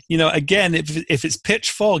 though. Again, if it's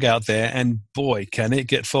pitch fog out there, and boy, can it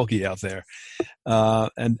get foggy out there.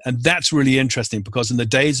 And that's really interesting because in the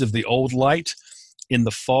days of the old light, in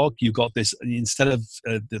the fog, you got this, instead of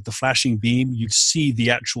the flashing beam, you'd see the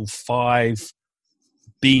actual 5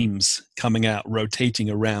 beams coming out, rotating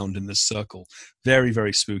around in this circle. Very,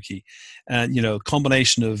 very spooky. And,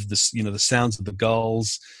 combination of this, the sounds of the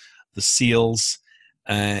gulls, the seals.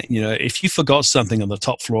 If you forgot something on the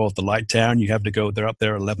top floor of the light tower and you have to go, they're up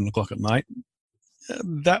there at 11 o'clock at night,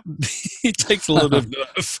 that it takes a little bit of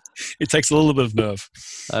nerve. It takes a little bit of nerve.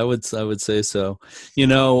 I would say so.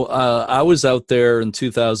 I was out there in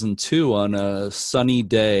 2002 on a sunny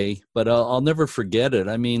day, but I'll never forget it.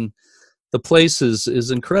 I mean, the place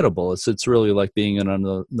is incredible. It's really like being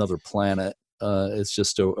on another planet. It's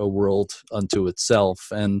just a world unto itself,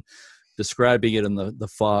 and describing it in the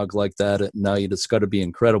fog like that at night, it's got to be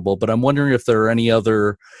incredible. But I'm wondering if there are any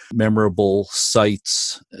other memorable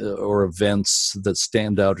sights or events that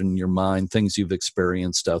stand out in your mind, things you've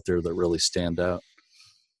experienced out there that really stand out.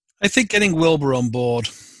 I think getting Wilbur on board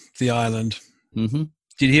the island. Mm-hmm.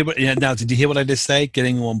 Did you hear what I just say?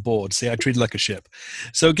 Getting him on board. See, I treat it like a ship.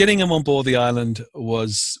 So getting him on board the island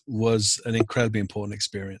was an incredibly important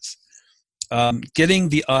experience. Getting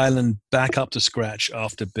the island back up to scratch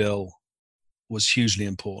after Bill was hugely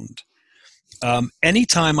important.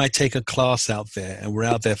 Anytime I take a class out there, and we're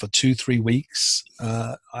out there for 2-3 weeks,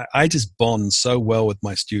 I just bond so well with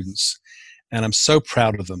my students, and I'm so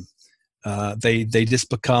proud of them. They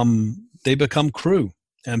become crew,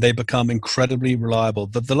 and they become incredibly reliable.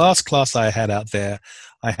 The last class I had out there,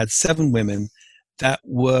 I had 7 women that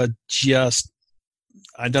were just,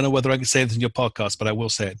 I don't know whether I can say this in your podcast, but I will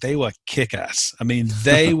say it. They were kick-ass. I mean,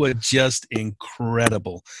 they were just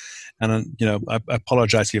incredible. And, I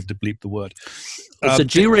apologize if you have to bleep the word. It's a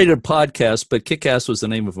G-rated podcast, but Kick-Ass was the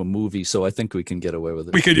name of a movie, so I think we can get away with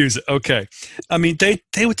it. We could use it. Okay. I mean,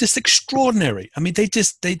 they were just extraordinary. I mean,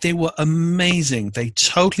 they were amazing. They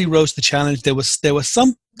totally rose the challenge. There were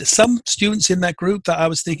some students in that group that I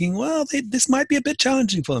was thinking, well, this might be a bit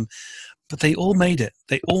challenging for them. But they all made it.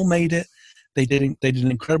 They did an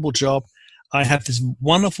incredible job. I have this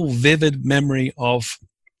wonderful, vivid memory of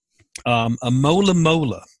a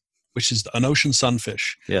mola, which is an ocean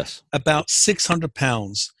sunfish. Yes. About 600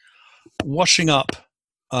 pounds, washing up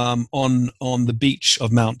on the beach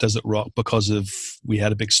of Mount Desert Rock because we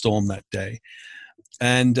had a big storm that day.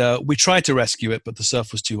 And we tried to rescue it, but the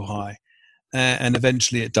surf was too high. And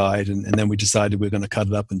eventually it died. And then we decided we were going to cut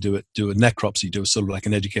it up and do a necropsy, do sort of like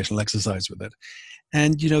an educational exercise with it.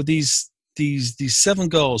 And, these 7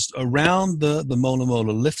 girls around the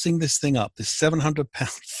mola lifting this thing up, this 700-pound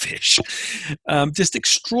fish, just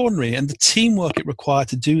extraordinary. And the teamwork it required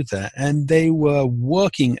to do that. And they were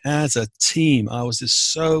working as a team. I was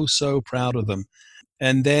just so, so proud of them.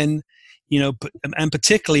 And then, and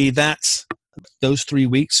particularly those 3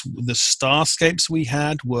 weeks, the starscapes we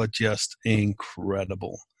had were just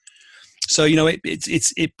incredible. So,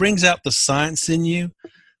 it brings out the science in you,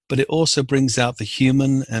 but it also brings out the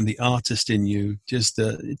human and the artist in you. Just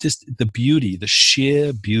the beauty, the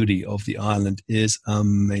sheer beauty of the island is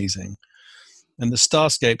amazing. And the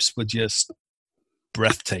starscapes were just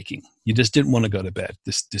breathtaking. You just didn't want to go to bed.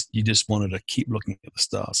 You just wanted to keep looking at the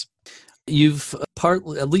stars. You've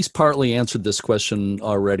at least partly answered this question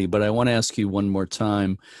already, but I want to ask you one more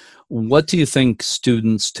time. What do you think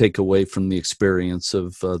students take away from the experience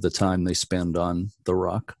of the time they spend on the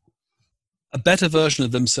Rock? A better version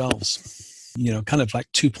of themselves, kind of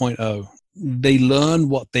like 2.0. They learn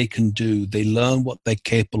what they can do. They learn what they're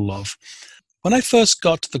capable of. When I first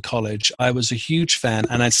got to the college, I was a huge fan,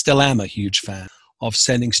 and I still am a huge fan, of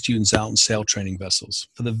sending students out on sail training vessels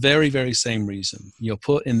for the very, very same reason. You're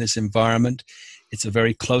put in this environment. It's a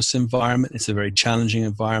very close environment. It's a very challenging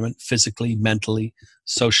environment, physically, mentally,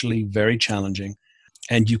 socially, very challenging.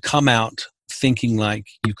 And you come out thinking like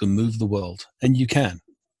you can move the world, and you can.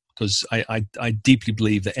 Because I deeply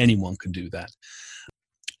believe that anyone can do that.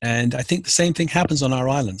 And I think the same thing happens on our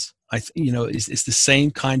islands. It's the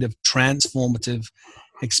same kind of transformative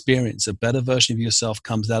experience. A better version of yourself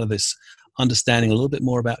comes out of this understanding a little bit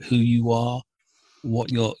more about who you are,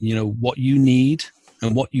 what you need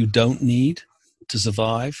and what you don't need to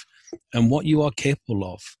survive, and what you are capable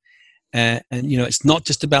of. And it's not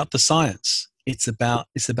just about the science. It's about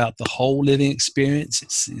the whole living experience.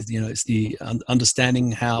 It's the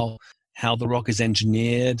understanding how the rock is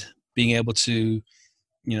engineered, being able to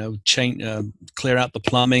clear out the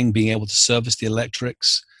plumbing, being able to service the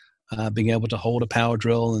electrics, being able to hold a power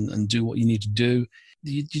drill and do what you need to do.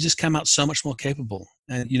 You just come out so much more capable.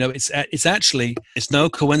 And it's no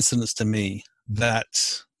coincidence to me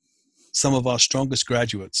that some of our strongest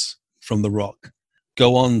graduates from the Rock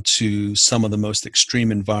go on to some of the most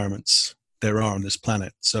extreme environments there are on this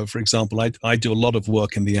planet. So, for example, I do a lot of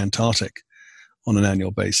work in the Antarctic on an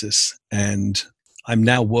annual basis. And I'm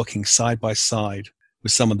now working side by side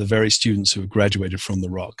with some of the very students who have graduated from the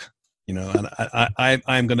Rock. And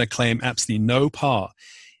I'm going to claim absolutely no part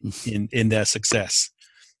in their success.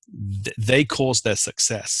 They caused their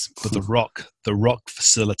success, but the Rock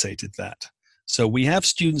facilitated that. So we have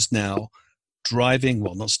students now driving,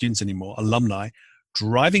 well, not students anymore, alumni,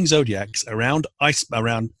 driving Zodiacs around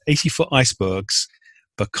 80-foot icebergs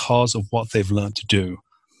because of what they've learned to do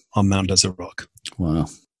on Mount Desert Rock. Wow.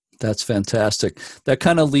 That's fantastic. That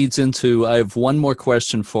kind of leads into, I have one more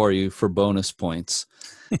question for you for bonus points.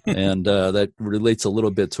 And that relates a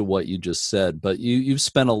little bit to what you just said. But you've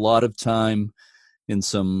spent a lot of time in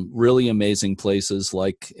some really amazing places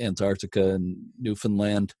like Antarctica and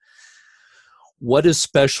Newfoundland. What is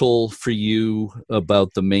special for you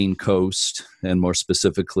about the Maine coast, and more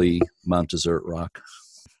specifically, Mount Desert Rock?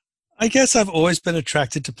 I guess I've always been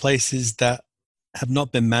attracted to places that have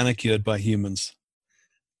not been manicured by humans.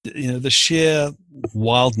 The sheer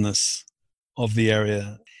wildness of the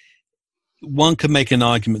area. One could make an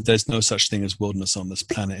argument there's no such thing as wilderness on this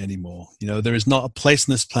planet anymore. There is not a place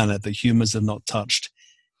on this planet that humans have not touched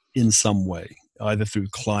in some way, either through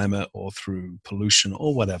climate or through pollution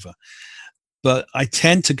or whatever. But I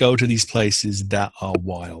tend to go to these places that are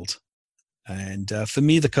wild. And for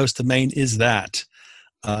me, the coast of Maine is that.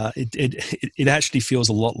 It actually feels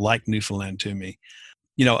a lot like Newfoundland to me.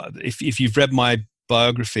 If you've read my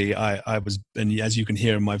biography, I was, and as you can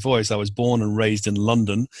hear in my voice, I was born and raised in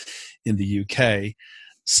London in the UK,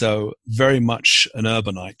 so very much an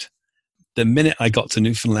urbanite. The minute I got to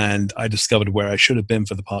Newfoundland, I discovered where I should have been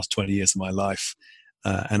for the past 20 years of my life,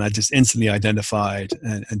 and I just instantly identified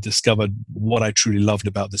and discovered what I truly loved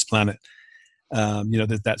about this planet.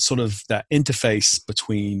 That sort of that interface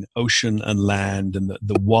between ocean and land, and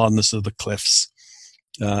the wildness of the cliffs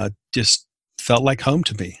just felt like home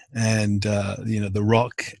to me. And the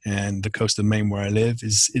Rock and the coast of Maine where I live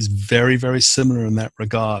is very, very similar in that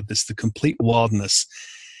regard. It's the complete wildness,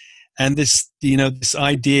 and this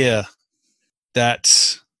idea that,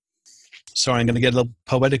 sorry, I'm going to get a little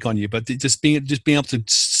poetic on you, but just being able to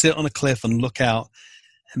sit on a cliff and look out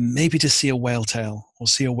and maybe to see a whale tail or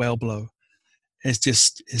see a whale blow. It's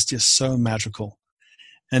just so magical.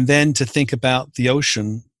 And then to think about the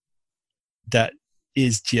ocean that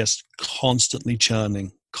is just constantly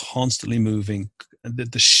churning, constantly moving,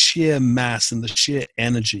 the sheer mass and the sheer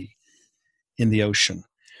energy in the ocean.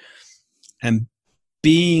 And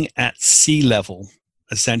being at sea level,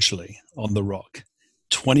 essentially, on the Rock,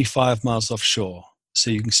 25 miles offshore, so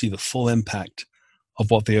you can see the full impact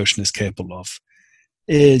of what the ocean is capable of,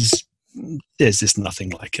 there's just nothing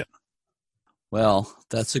like it. Well,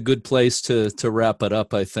 that's a good place to wrap it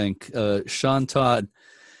up, I think. Sean Todd,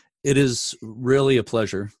 it is really a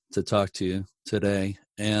pleasure to talk to you today.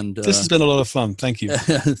 And this has been a lot of fun. Thank you.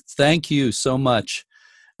 Thank you so much.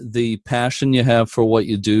 The passion you have for what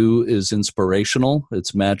you do is inspirational.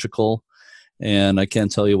 It's magical. And I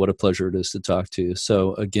can't tell you what a pleasure it is to talk to you.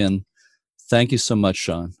 So again, thank you so much,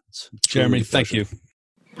 Sean. It's Jeremy, really thank you.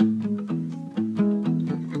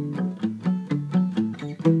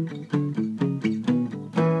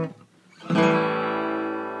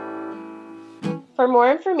 For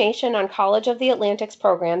more information on College of the Atlantic's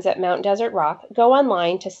programs at Mount Desert Rock, go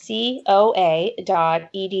online to coa.edu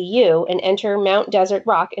and enter Mount Desert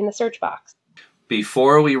Rock in the search box.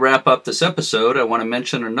 Before we wrap up this episode, I want to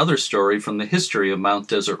mention another story from the history of Mount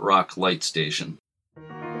Desert Rock Light Station.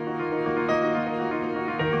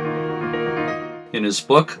 In his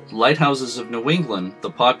book, Lighthouses of New England, the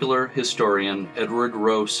popular historian Edward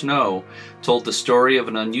Rowe Snow told the story of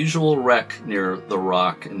an unusual wreck near the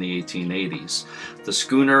Rock in the 1880s. The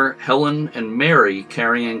schooner Helen and Mary,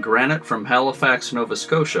 carrying granite from Halifax, Nova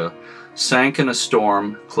Scotia, sank in a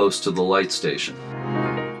storm close to the light station.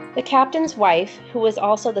 The captain's wife, who was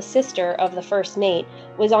also the sister of the first mate,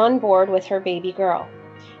 was on board with her baby girl.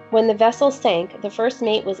 When the vessel sank, the first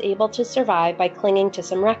mate was able to survive by clinging to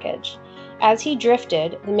some wreckage. As he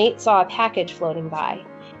drifted, the mate saw a package floating by.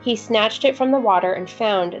 He snatched it from the water and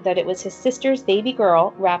found that it was his sister's baby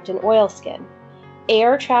girl wrapped in oilskin.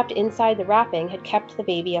 Air trapped inside the wrapping had kept the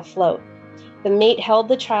baby afloat. The mate held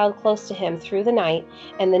the child close to him through the night,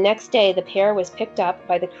 and the next day the pair was picked up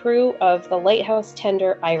by the crew of the lighthouse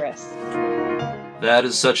tender Iris. That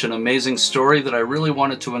is such an amazing story that I really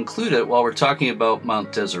wanted to include it while we're talking about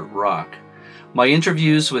Mount Desert Rock. My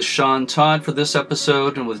interviews with Sean Todd for this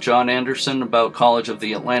episode and with John Anderson about College of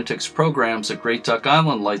the Atlantic's programs at Great Duck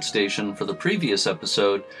Island Light Station for the previous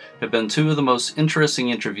episode have been two of the most interesting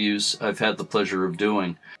interviews I've had the pleasure of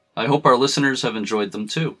doing. I hope our listeners have enjoyed them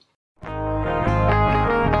too.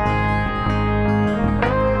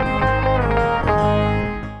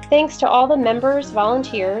 thanks to all the members,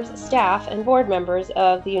 volunteers, staff, and board members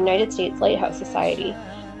of the United States Lighthouse Society.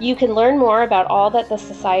 You can learn more about all that the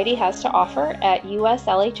Society has to offer at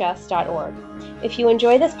uslhs.org. If you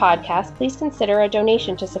enjoy this podcast, please consider a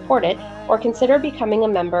donation to support it or consider becoming a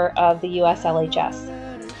member of the USLHS.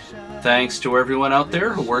 Thanks to everyone out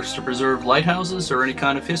there who works to preserve lighthouses or any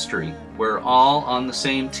kind of history. We're all on the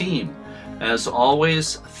same team. As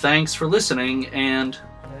always, thanks for listening and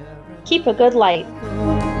keep a good light.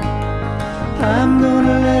 I'm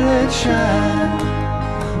gonna let it shine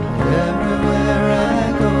everywhere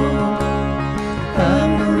I go.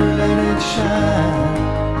 I'm gonna let it shine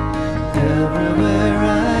everywhere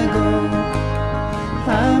I go.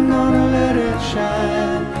 I'm gonna let it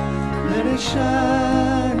shine, let it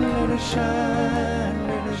shine, let it shine.